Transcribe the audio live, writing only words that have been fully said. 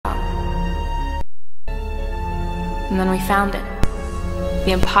And then we found it.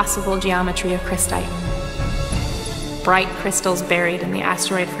 The impossible geometry of crystite. Bright crystals buried in the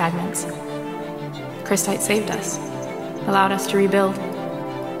asteroid fragments. Crystite saved us, allowed us to rebuild.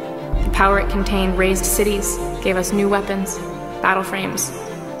 The power it contained raised cities, gave us new weapons, battle frames,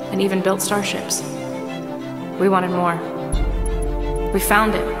 and even built starships. We wanted more. We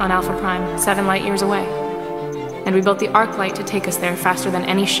found it on Alpha Prime, 7 light years away. And we built the arc light to take us there faster than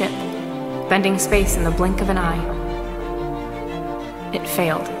any ship, bending space in the blink of an eye. It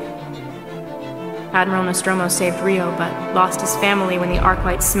failed. Admiral Nostromo saved Rio, but lost his family when the arc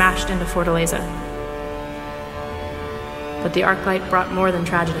light smashed into Fortaleza. But the arc light brought more than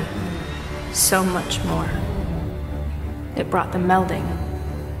tragedy. So much more. It brought the melding.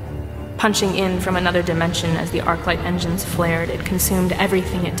 Punching in from another dimension as the arc light engines flared, it consumed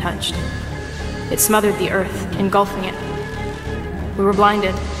everything it touched. It smothered the Earth, engulfing it. We were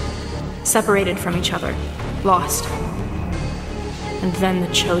blinded, separated from each other, lost. And then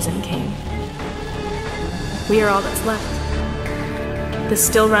the Chosen came. We are all that's left. The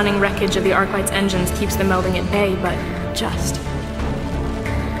still-running wreckage of the Arclight's engines keeps the melding at bay, but just.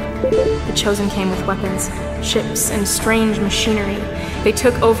 The Chosen came with weapons, ships, and strange machinery. They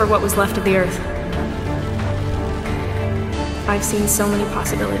took over what was left of the Earth. I've seen so many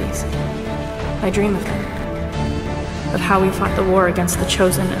possibilities. I dream of them. Of how we fought the war against the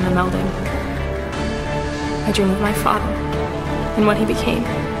Chosen and the melding. I dream of my father. And what he became.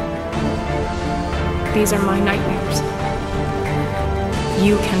 These are my nightmares.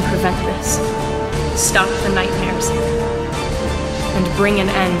 You can prevent this. Stop the nightmares. And bring an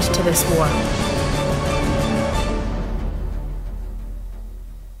end to this war.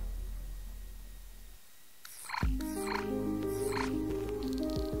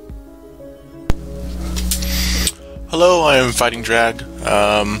 Hello, I am Fighting Drag.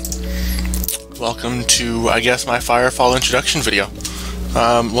 Welcome to, I guess, my Firefall introduction video.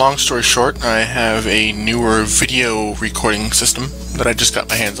 Long story short, I have a newer video recording system that I just got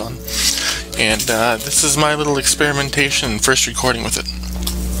my hands on. And this is my little experimentation, first recording with it.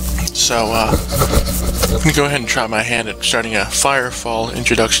 So, I'm going to go ahead and try my hand at starting a Firefall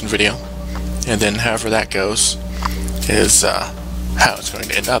introduction video. And then however that goes is how it's going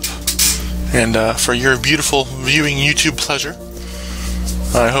to end up. And for your beautiful viewing YouTube pleasure,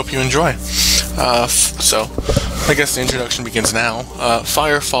 I hope you enjoy. So, I guess the introduction begins now.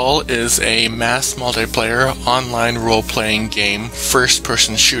 Firefall is a mass multiplayer online role-playing game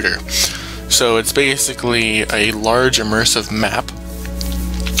first-person shooter. So it's basically a large immersive map,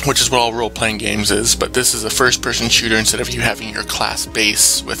 which is what all role-playing games is, but this is a first-person shooter instead of you having your class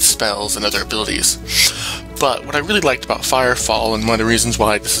base with spells and other abilities. But what I really liked about Firefall, and one of the reasons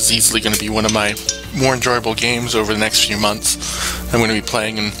why this is easily going to be one of my more enjoyable games over the next few months I'm going to be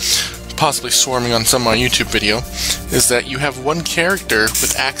playing and possibly swarming on some of my YouTube video, is that you have one character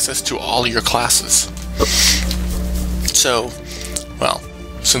with access to all your classes. So, well,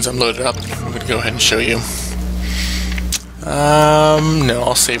 since I'm loaded up, I'm going to go ahead and show you. No,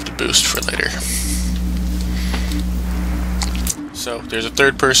 I'll save the boost for later. So, there's a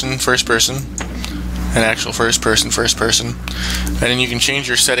third person, first person, an actual first person, and then you can change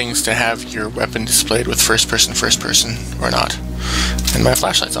your settings to have your weapon displayed with first person, or not. And my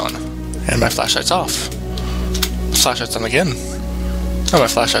flashlight's on. And my flashlight's off. Flashlight's on again. Oh, my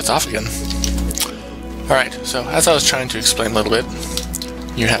flashlight's off again. Alright, so as I was trying to explain a little bit,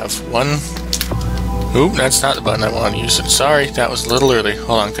 you have one... Ooh, that's not the button I want to use. Sorry, that was a little early.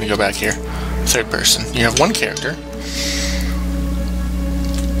 Hold on, I'm going to go back here. Third person. You have one character.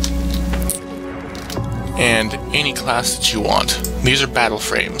 And any class that you want. These are battle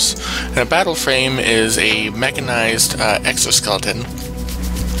frames. And a battle frame is a mechanized exoskeleton,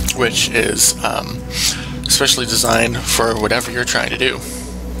 which is especially designed for whatever you're trying to do.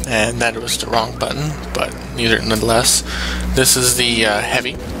 And that was the wrong button, but nonetheless. This is the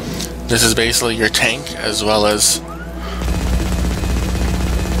heavy. This is basically your tank, as well as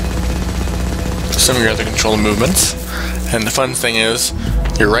some of your other control movements. And the fun thing is,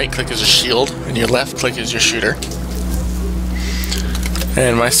 your right click is a shield, and your left click is your shooter.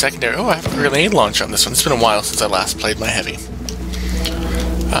 And my secondary... Oh, I have a grenade launcher on this one. It's been a while since I last played my heavy.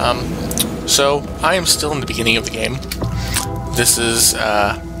 So, I am still in the beginning of the game. This is,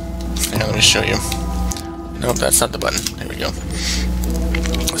 hang on, let me show you. Nope, that's not the button. There we go.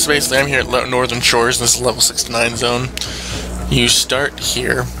 So basically, I'm here at Northern Shores, and this is level 69 zone. You start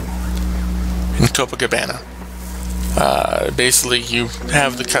here in Copacabana. Basically, you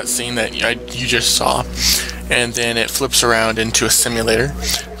have the cutscene that you just saw, and then it flips around into a simulator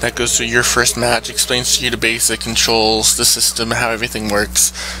that goes through your first match, explains to you the basic controls, the system, how everything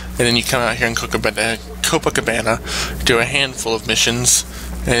works, and then you come out here in Copacabana, Copacabana, do a handful of missions,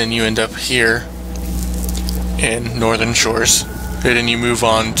 and then you end up here in Northern Shores. And then you move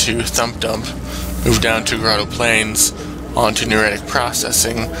on to Thump Dump, move down to Grotto Plains, onto Neuretic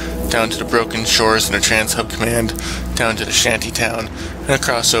Processing, down to the Broken Shores and the Trans-Hub Command, down to the Shantytown, and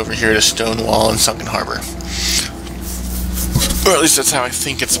across over here to Stonewall and Sunken Harbor. Or at least that's how I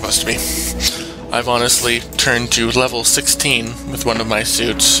think it's supposed to be. I've honestly turned to level 16 with one of my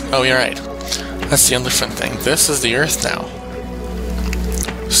suits. Oh, you're right. That's the other fun thing. This is the Earth now.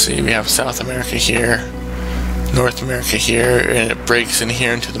 See, we have South America here, North America here, and it breaks in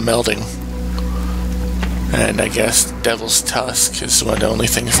here into the melding. And I guess Devil's Tusk is one of the only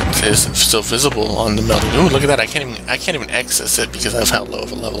things that is still visible on the melding. Ooh, look at that! I can't even access it because of how low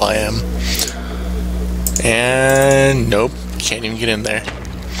of a level I am. And nope, can't even get in there.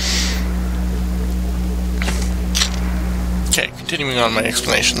 Okay, continuing on my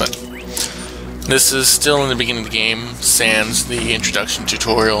explanation then. This is still in the beginning of the game, sans the introduction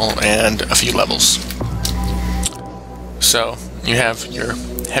tutorial and a few levels. So, you have your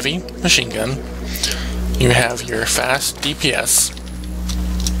heavy machine gun, you have your fast DPS,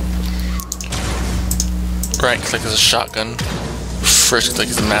 right click is a shotgun, first click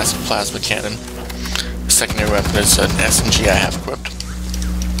is a massive plasma cannon, secondary weapon is an SMG I have equipped.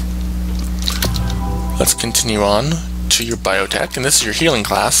 Let's continue on to your biotech, and this is your healing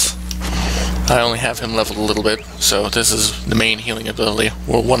class. I only have him leveled a little bit, so this is the main healing ability,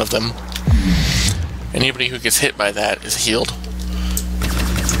 or one of them. Anybody who gets hit by that is healed.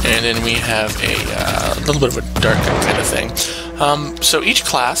 And then we have a little bit of a dark kind of thing. So each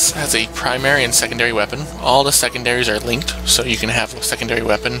class has a primary and secondary weapon. All the secondaries are linked, so you can have a secondary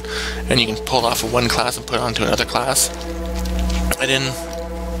weapon, and you can pull off of one class and put it onto another class. And then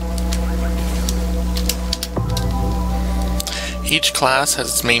each class has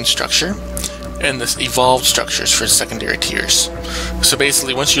its main structure, and this evolved structures for secondary tiers. So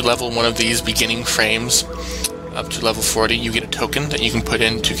basically, once you level one of these beginning frames up to level 40, you get a token that you can put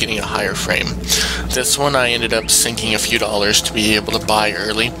into getting a higher frame. This one I ended up sinking a few dollars to be able to buy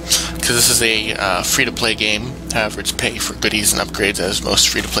early, because this is a free-to-play game. However, it's pay for goodies and upgrades, as most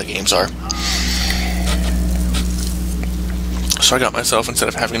free-to-play games are. So I got myself, instead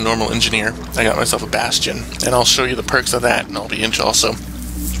of having a normal engineer, I got myself a Bastion, and I'll show you the perks of that, and I'll be also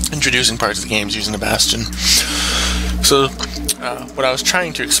introducing parts of the games using the Bastion. So, what I was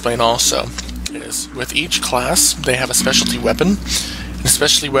trying to explain also is, with each class, they have a specialty weapon. And the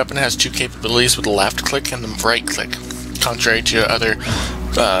specialty weapon has two capabilities with the left click and the right click. Contrary to other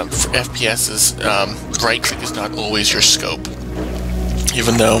FPSs, right click is not always your scope,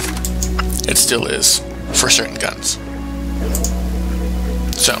 even though it still is for certain guns.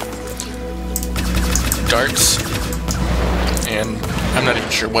 So, darts, and I'm not even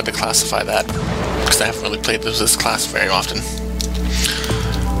sure what to classify that, because I haven't really played this class very often.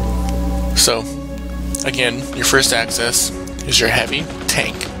 So, again, your first access is your heavy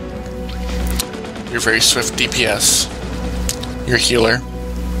tank, your very swift DPS, your healer,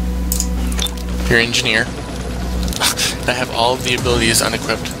 your engineer. I have all of the abilities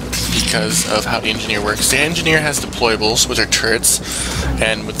unequipped because of how the engineer works. The engineer has deployables, which are turrets,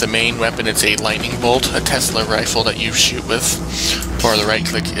 and with the main weapon it's a lightning bolt, a Tesla rifle that you shoot with, or the right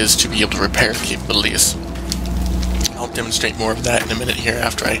click is to be able to repair the capabilities. I'll demonstrate more of that in a minute here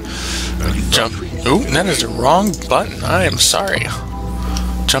after I jump. Ooh, that is the wrong button. I am sorry.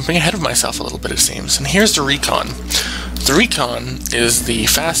 Jumping ahead of myself a little bit, it seems. And here's the Recon. The Recon is the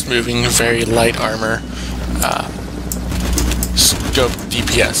fast-moving, very light armor scope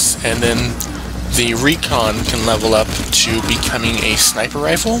DPS, and then the Recon can level up to becoming a sniper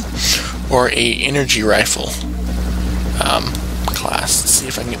rifle or a energy rifle class. Let's see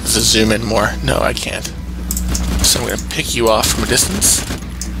if I can get this to zoom in more. No, I can't. So I'm going to pick you off from a distance.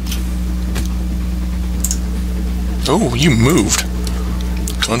 Oh, you moved.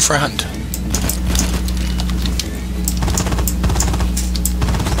 Going for a hunt.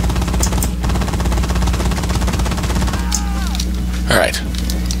 Alright.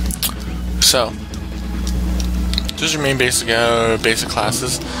 So, those are your main basic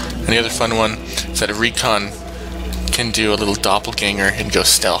classes. And the other fun one is that a Recon can do a little doppelganger and go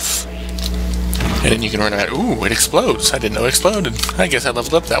stealth. And then you can run around. Ooh, it explodes. I didn't know it exploded. I guess I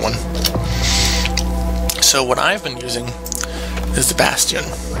leveled up that one. So what I've been using is the Bastion.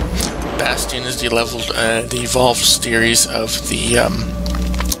 Bastion is the evolved series of the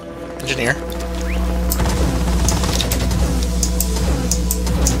engineer.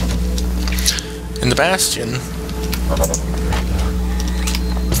 In the Bastion,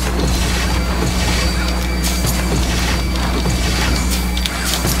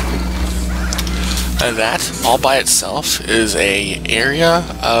 That, all by itself, is a area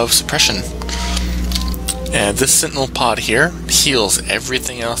of suppression. And this sentinel pod here heals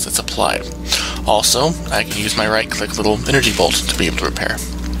everything else that's applied. Also, I can use my right-click little energy bolt to be able to repair.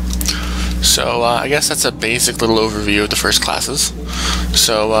 So, I guess that's a basic little overview of the first classes.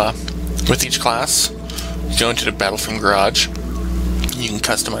 So, with each class, you go into the Battleframe Garage. You can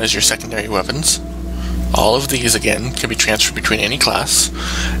customize your secondary weapons. All of these, again, can be transferred between any class,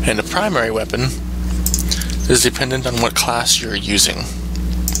 and the primary weapon is dependent on what class you're using.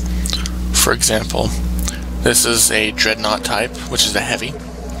 For example, this is a Dreadnought type, which is a heavy.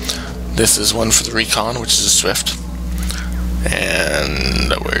 This is one for the Recon, which is a Swift.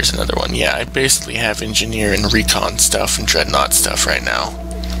 And where's another one? Yeah, I basically have Engineer and Recon stuff and Dreadnought stuff right now.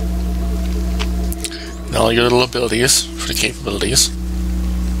 And all your little abilities for the capabilities.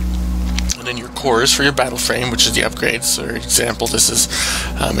 And then your cores for your battle frame, which is the upgrades. For example, this is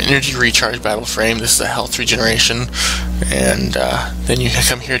an energy recharge battle frame. This is a health regeneration. And then you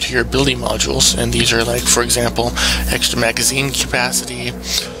come here to your ability modules, and these are like, for example, extra magazine capacity,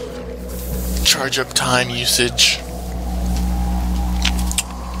 charge up time usage.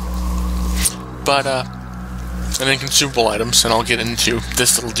 But and then consumable items, and I'll get into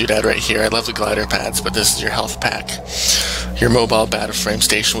this little doodad right here. I love the glider pads, but this is your health pack, your mobile battle frame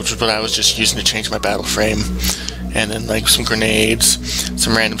station, which is what I was just using to change my battle frame, and then like some grenades,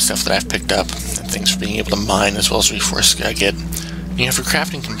 some random stuff that I've picked up, and things for being able to mine as well as reforce get. And you have your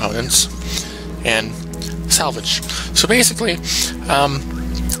crafting components and salvage. So basically,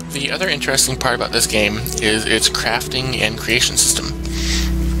 the other interesting part about this game is its crafting and creation system.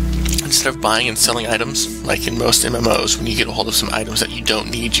 Instead of buying and selling items, like in most MMOs, when you get a hold of some items that you don't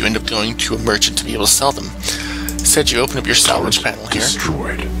need, you end up going to a merchant to be able to sell them. Instead, you open up your salvage panel here,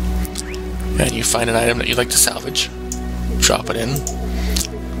 and you find an item that you'd like to salvage, drop it in,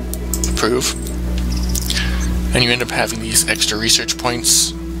 approve, and you end up having these extra research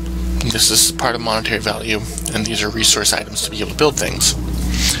points. This is part of monetary value, and these are resource items to be able to build things.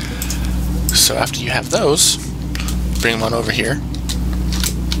 So after you have those, bring them on over here.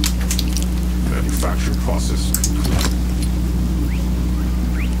 Manufacturing process complete.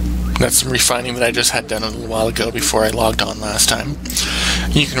 That's some refining that I just had done a little while ago before I logged on last time.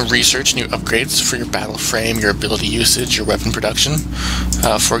 You can research new upgrades for your battle frame, your ability usage, your weapon production.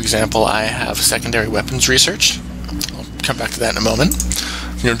 For example, I have secondary weapons research. I'll come back to that in a moment.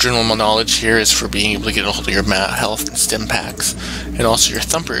 Your general knowledge here is for being able to get a hold of your health and stim packs, and also your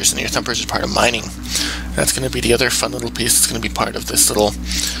thumpers, and your thumpers are part of mining. That's going to be the other fun little piece that's going to be part of this little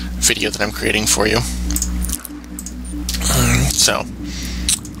video that I'm creating for you. So,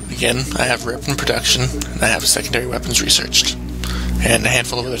 again, I have weapon production, and I have secondary weapons researched, and a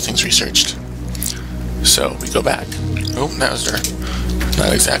handful of other things researched. So, we go back. Oh, that was dirt.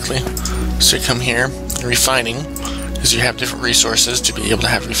 Not exactly. So you come here, and refining is you have different resources to be able to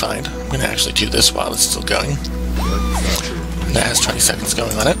have refined. I'm going to actually do this while it's still going. And that has 20 seconds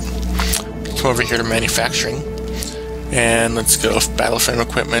going on it. Come over here to manufacturing, and let's go battle frame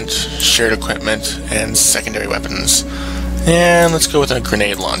equipment, shared equipment, and secondary weapons. And let's go with a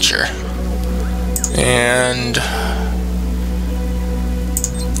grenade launcher. And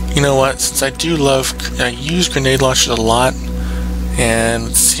you know what? Since I use grenade launchers a lot, and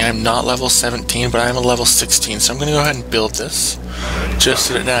let's see, I'm not level 17, but I'm a level 16, so I'm going to go ahead and build this, just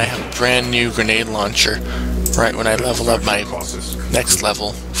so that I have a brand new grenade launcher right when I level up my next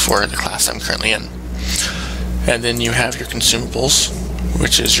level for the class I'm currently in. And then you have your consumables,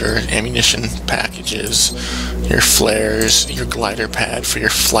 which is your ammunition packages, your flares, your glider pad for your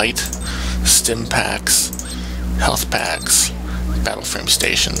flight, stim packs, health packs, battle frame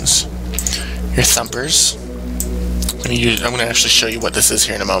stations, your thumpers. I'm going to actually show you what this is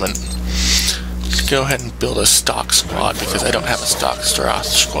here in a moment. Go ahead and build a stock squad, because I don't have a stock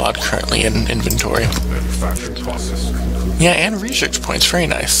squad currently in inventory. Yeah, and research points, very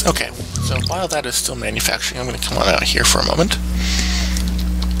nice. Okay, so while that is still manufacturing, I'm going to come on out here for a moment.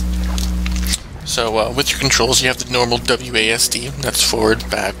 So with your controls, you have the normal WASD, that's forward,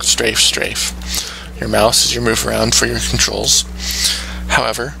 back, strafe, strafe. Your mouse is your move around for your controls.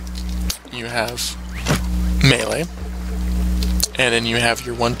 However, you have melee, and then you have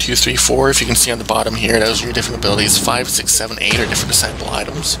your 1, 2, 3, 4. If you can see on the bottom here, those are your different abilities. 5, 6, 7, 8 are different disciple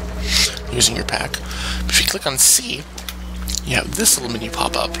items using your pack. If you click on C, you have this little menu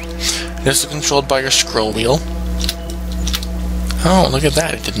pop up. This is controlled by your scroll wheel. Oh, look at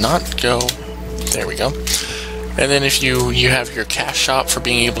that. It did not go. There we go. And then if you have your cash shop for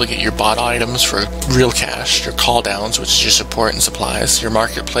being able to get your bought items for real cash, your call downs, which is your support and supplies, your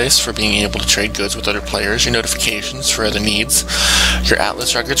marketplace for being able to trade goods with other players, your notifications for other needs, your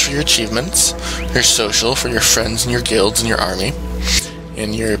atlas records for your achievements, your social for your friends and your guilds and your army,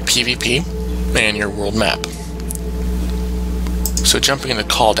 and your PvP, and your world map. So jumping into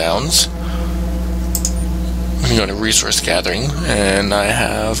call downs, I'm going to go to resource gathering, and I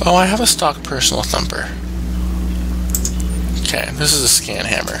have a stock personal thumper. Okay, this is a scan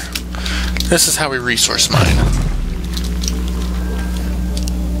hammer. This is how we resource mine.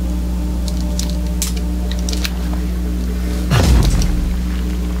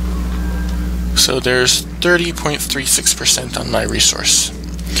 So there's 30.36% on my resource.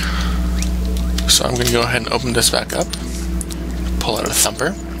 So I'm going to go ahead and open this back up, pull out a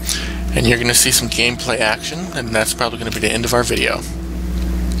thumper, and you're going to see some gameplay action, and that's probably going to be the end of our video.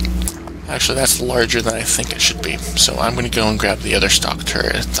 Actually, that's larger than I think it should be, so I'm going to go and grab the other stock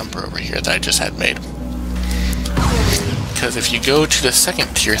turret thumper over here that I just had made. Because if you go to the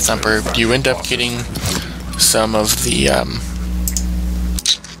second tier thumper, you end up getting some of the,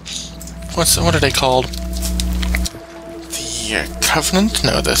 what are they called? The Covenant?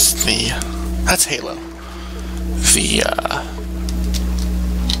 No, that's Halo.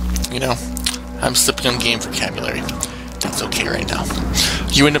 I'm slipping on game vocabulary. That's okay right now.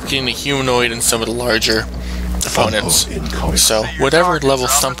 You end up getting the humanoid and some of the larger opponents. So whatever level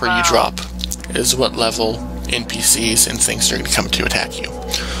thumper you drop is what level NPCs and things are going to come to attack you.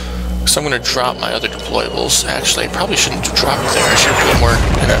 So I'm going to drop my other deployables. Actually, I probably shouldn't drop it there. I should put it more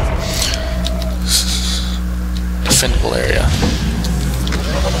in a defendable area.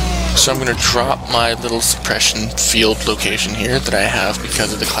 So I'm going to drop my little suppression field location here that I have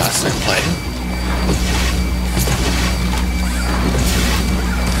because of the class that I'm playing.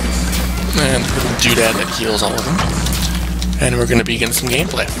 And a little doodad that heals all of them. And we're going to begin some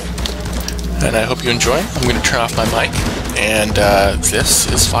gameplay. And I hope you enjoy. I'm going to turn off my mic. And this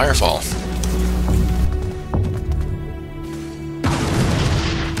is Firefall.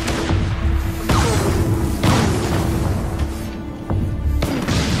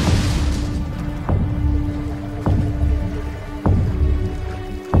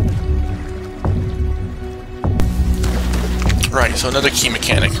 Right, so another key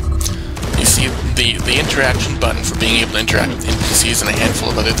mechanic. You see the interaction button for being able to interact with NPCs and a handful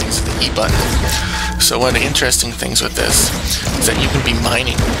of other things is the E button. So one of the interesting things with this is that you can be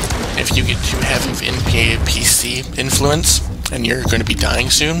mining. If you get too heavy of NPC influence and you're going to be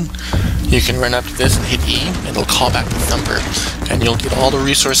dying soon, you can run up to this and hit E and it'll call back the thumper. And you'll get all the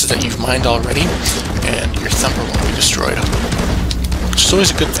resources that you've mined already and your thumper won't be destroyed. Which is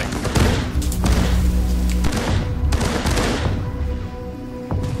always a good thing.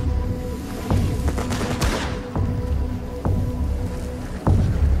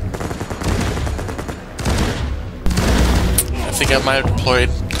 I think I might have deployed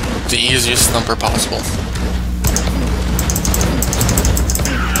the easiest thumper possible.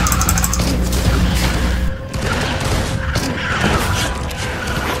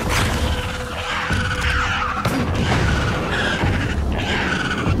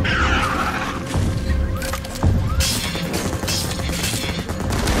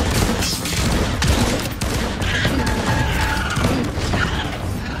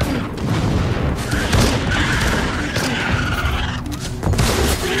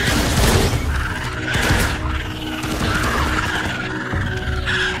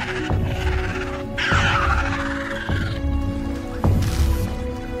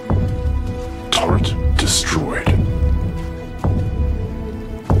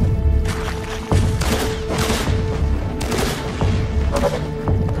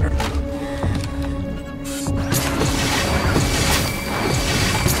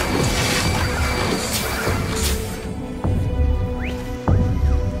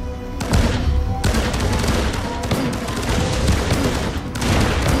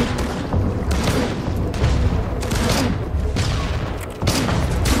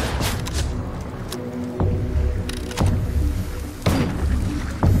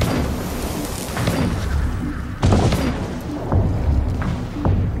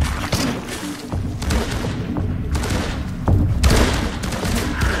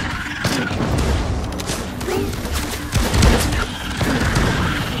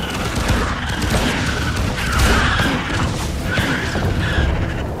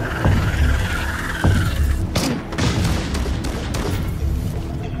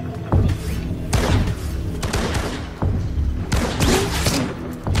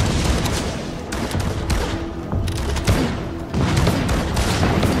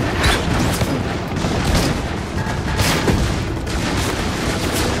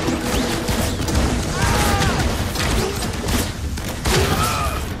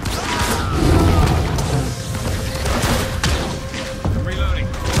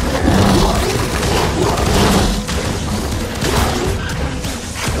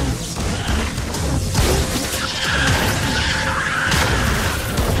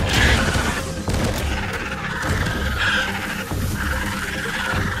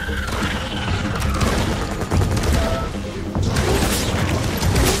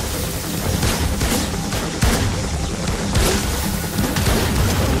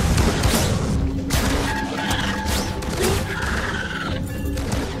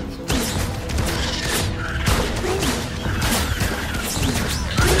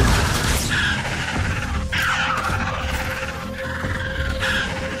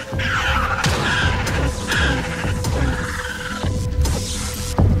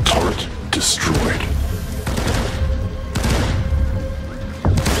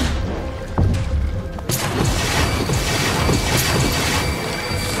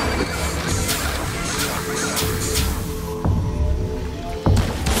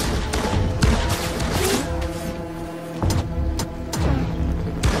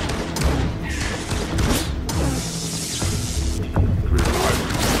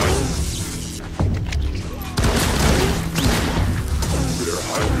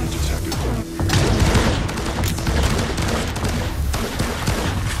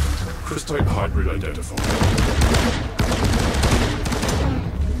 Crystite hybrid identified.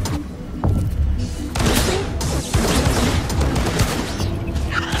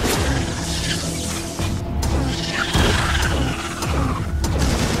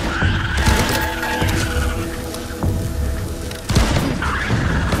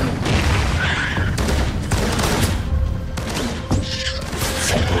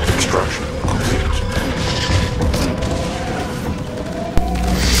 Extraction complete.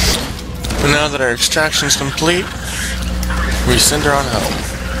 But now that our extraction is complete, we send her on home.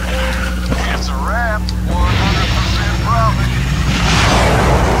 It's a wrap. 100% profit.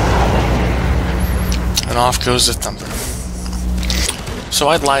 And off goes the thumper. So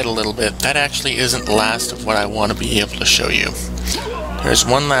I lied a little bit. That actually isn't the last of what I want to be able to show you. There's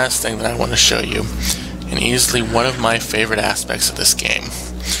one last thing that I want to show you, and easily one of my favorite aspects of this game.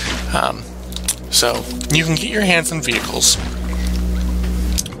 So, you can get your hands on vehicles,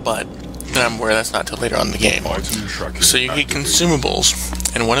 but I'm aware that's not till later on in the game. So you get consumables,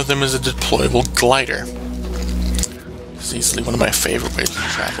 and one of them is a deployable glider. It's easily one of my favorite ways to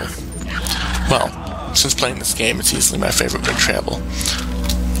travel. Well, since playing this game, it's easily my favorite way to travel.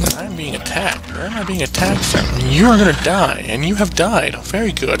 And I'm being attacked. Where am I being attacked from? You are going to die, and you have died.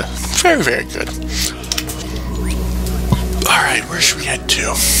 Very good. Very, very good. Alright, where should we head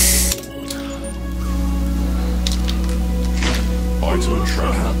to? Item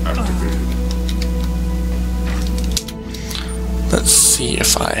tracker activated. Let's see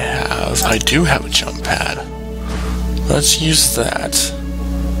if I have... I do have a jump pad. Let's use that.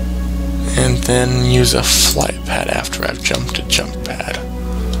 And then use a flight pad after I've jumped a jump pad.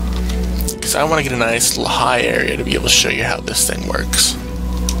 Because I want to get a nice little high area to be able to show you how this thing works.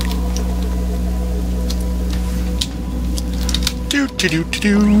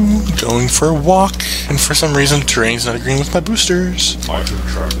 Going for a walk, and for some reason the terrain's not agreeing with my boosters. Item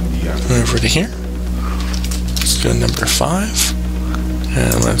tracker deactivated. Over to here. Let's go number 5.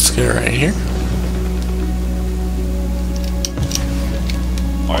 And let's go right here.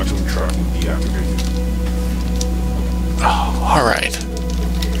 Item tracker deactivated. Oh, alright.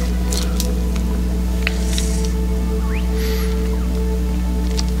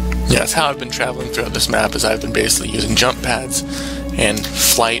 Yeah, that's how I've been traveling throughout this map, is I've been basically using jump pads and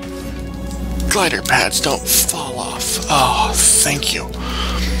flight glider pads. Don't fall off. Oh, thank you.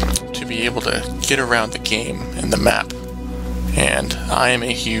 To be able to get around the game and the map. And I am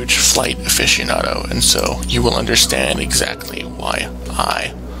a huge flight aficionado, and so you will understand exactly why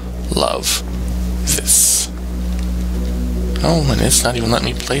I love this. Oh, and it's not even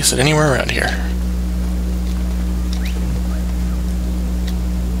letting me place it anywhere around here.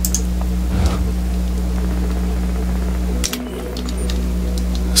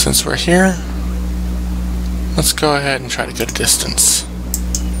 Since we're here, let's go ahead and try to get a distance.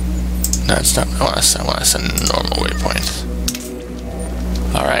 No, it's not. I want us a normal waypoint.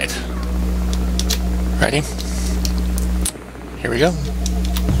 Alright. Ready? Here we go.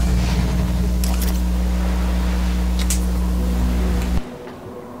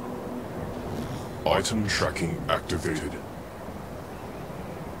 Item tracking activated.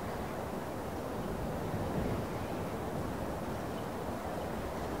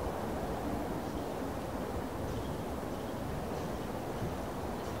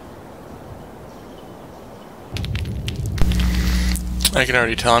 I can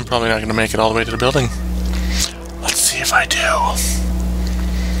already tell I'm probably not going to make it all the way to the building. Let's see if I do.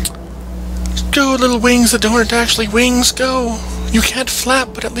 Go, little wings that aren't actually wings, go! You can't flap,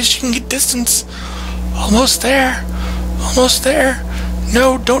 but at least you can get distance. Almost there. Almost there.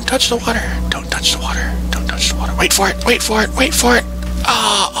 No, don't touch the water. Don't touch the water. Don't touch the water. Wait for it. Wait for it. Wait for it.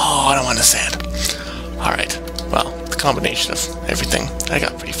 Oh, I don't want the sand. Alright. Well, the combination of everything, I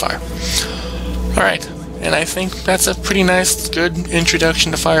got pretty far. Alright. And I think that's a pretty nice, good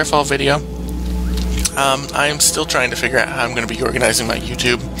introduction to Firefall video. I'm still trying to figure out how I'm going to be organizing my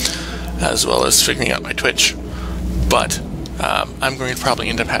YouTube, as well as figuring out my Twitch. But I'm going to probably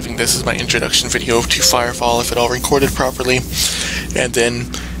end up having this as my introduction video to Firefall if it all recorded properly. And then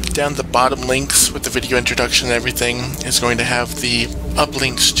down the bottom links with the video introduction and everything is going to have the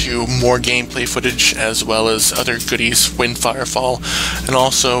uplinks to more gameplay footage as well as other goodies when Firefall. And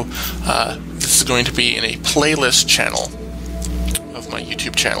also, this is going to be in a playlist channel of my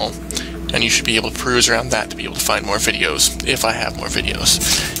YouTube channel. And you should be able to peruse around that to be able to find more videos, if I have more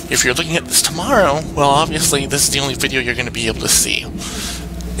videos. If you're looking at this tomorrow, well, obviously, this is the only video you're going to be able to see.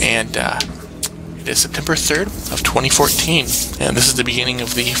 And it is September 3rd of 2014, and this is the beginning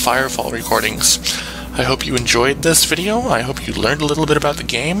of the Firefall recordings. I hope you enjoyed this video, I hope you learned a little bit about the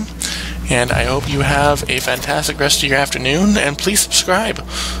game, and I hope you have a fantastic rest of your afternoon, and please subscribe.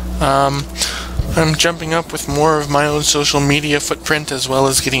 I'm jumping up with more of my own social media footprint, as well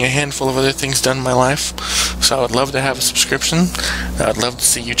as getting a handful of other things done in my life. So I would love to have a subscription. I would love to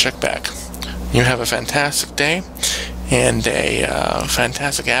see you check back. You have a fantastic day, and a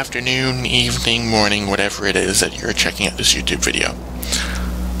fantastic afternoon, evening, morning, whatever it is that you're checking out this YouTube video.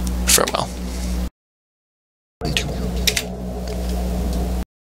 Farewell.